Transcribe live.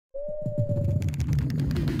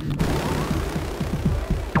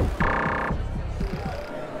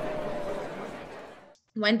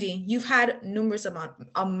Wendy, you've had numerous amount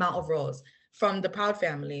of roles, from the Proud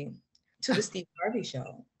Family to the Steve Harvey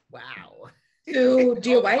Show Wow. to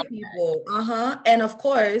Dear All of White People, and of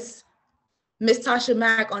course Miss Tasha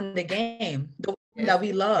Mack on the game, the one that we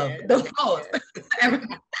yes, love the yes, most. yes.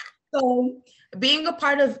 So, being a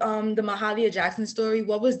part of the Mahalia Jackson story,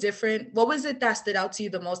 what was different? What was it that stood out to you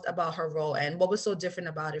the most about her role, and what was so different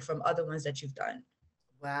about it from other ones that you've done?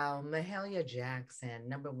 Wow, Mahalia Jackson,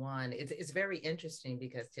 number one, it's very interesting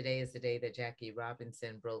because today is the day that Jackie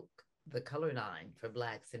Robinson broke the color line for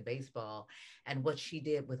Blacks in baseball. And what she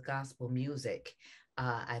did with gospel music,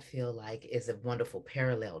 I feel like is a wonderful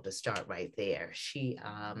parallel to start right there. She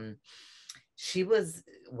was,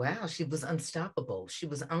 wow, she was unstoppable. She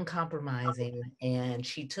was uncompromising, and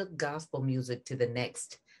she took gospel music to the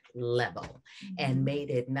next level and Mhm, made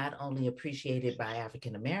it not only appreciated by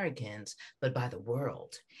African Americans, but by the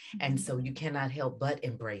world. And mhm, so you cannot help but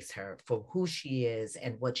embrace her for who she is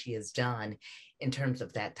and what she has done in terms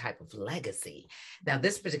of that type of legacy. Now,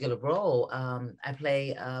 this particular role, I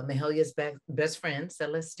play Mahalia's best friend,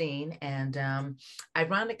 Celestine, and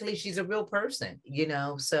ironically, she's a real person,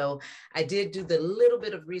 so I did do the little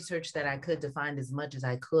bit of research that I could to find as much as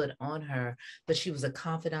I could on her, but she was a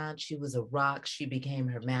confidant. She was a rock. She became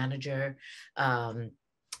her manager.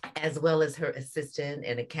 As well as her assistant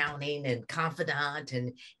and accounting and confidant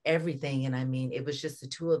and everything. And I mean, it was just the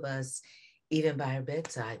two of us, even by her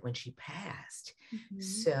bedside when she passed. mhm.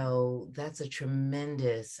 So that's a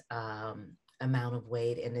tremendous amount of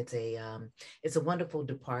weight, and it's a wonderful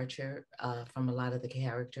departure from a lot of the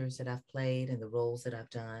characters that I've played and the roles that I've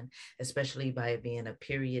done, especially by it being a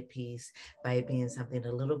period piece, by it being something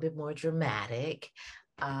a little bit more dramatic.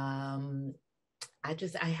 Um, I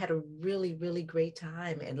had a really, really great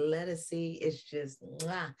time. And Lettucey is just,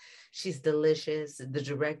 mwah, she's delicious. The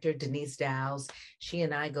director, Denise Dowles, she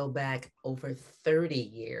and I go back over 30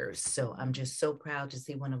 years. So I'm just so proud to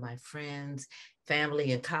see one of my friends,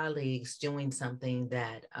 family, and colleagues doing something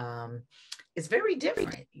that is very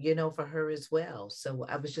different, for her as well. So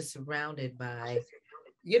I was just surrounded by,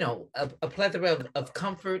 a plethora of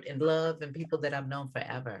comfort and love and people that I've known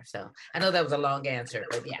forever. So I know that was a long answer,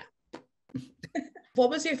 but yeah. What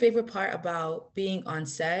was your favorite part about being on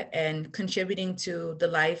set and contributing to the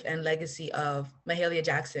life and legacy of Mahalia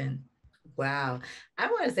Jackson? Wow. I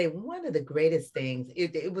want to say one of the greatest things,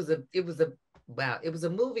 it was a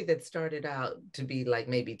movie that started out to be like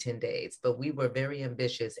maybe 10 days, but we were very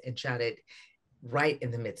ambitious and shot it right in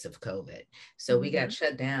the midst of COVID. So we got Mhm.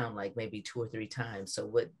 shut down like maybe two or three times. So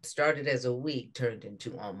what started as a week turned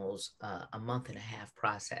into almost a month and a half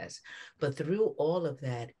process. But through all of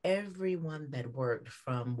that, everyone that worked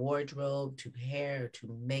from wardrobe to hair to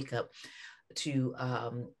makeup to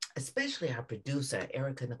especially our producer,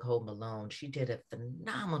 Erica Nicole Malone, she did a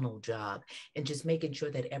phenomenal job in just making sure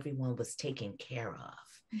that everyone was taken care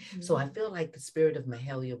of. So I Mhm. feel like the spirit of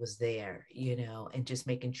Mahalia was there, and just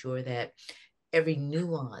making sure that every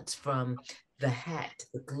nuance from the hat,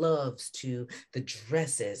 the gloves to the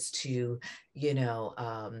dresses to, you know,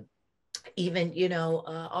 even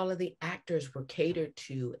all of the actors were catered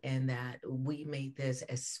to, and that we made this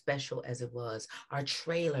as special as it was. Our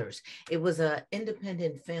trailers, it was an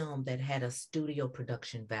independent film that had a studio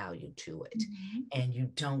production value to it, Mhm. and you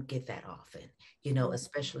don't get that often,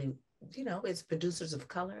 especially it's producers of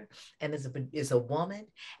color, and is a woman,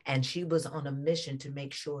 and she was on a mission to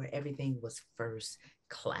make sure everything was first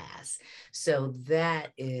class. So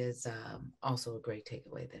that is also a great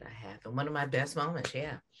takeaway that I have, and one of my best moments.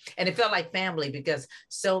 Yeah, and it felt like family because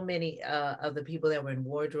so many of the people that were in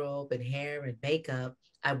wardrobe and hair and makeup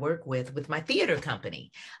I work with my theater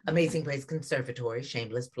company, Amazing Grace Conservatory,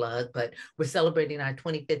 shameless plug, but we're celebrating our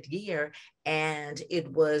 25th year. And it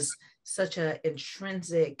was such an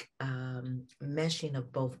intrinsic meshing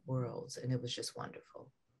of both worlds. And it was just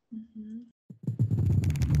wonderful. Mhm.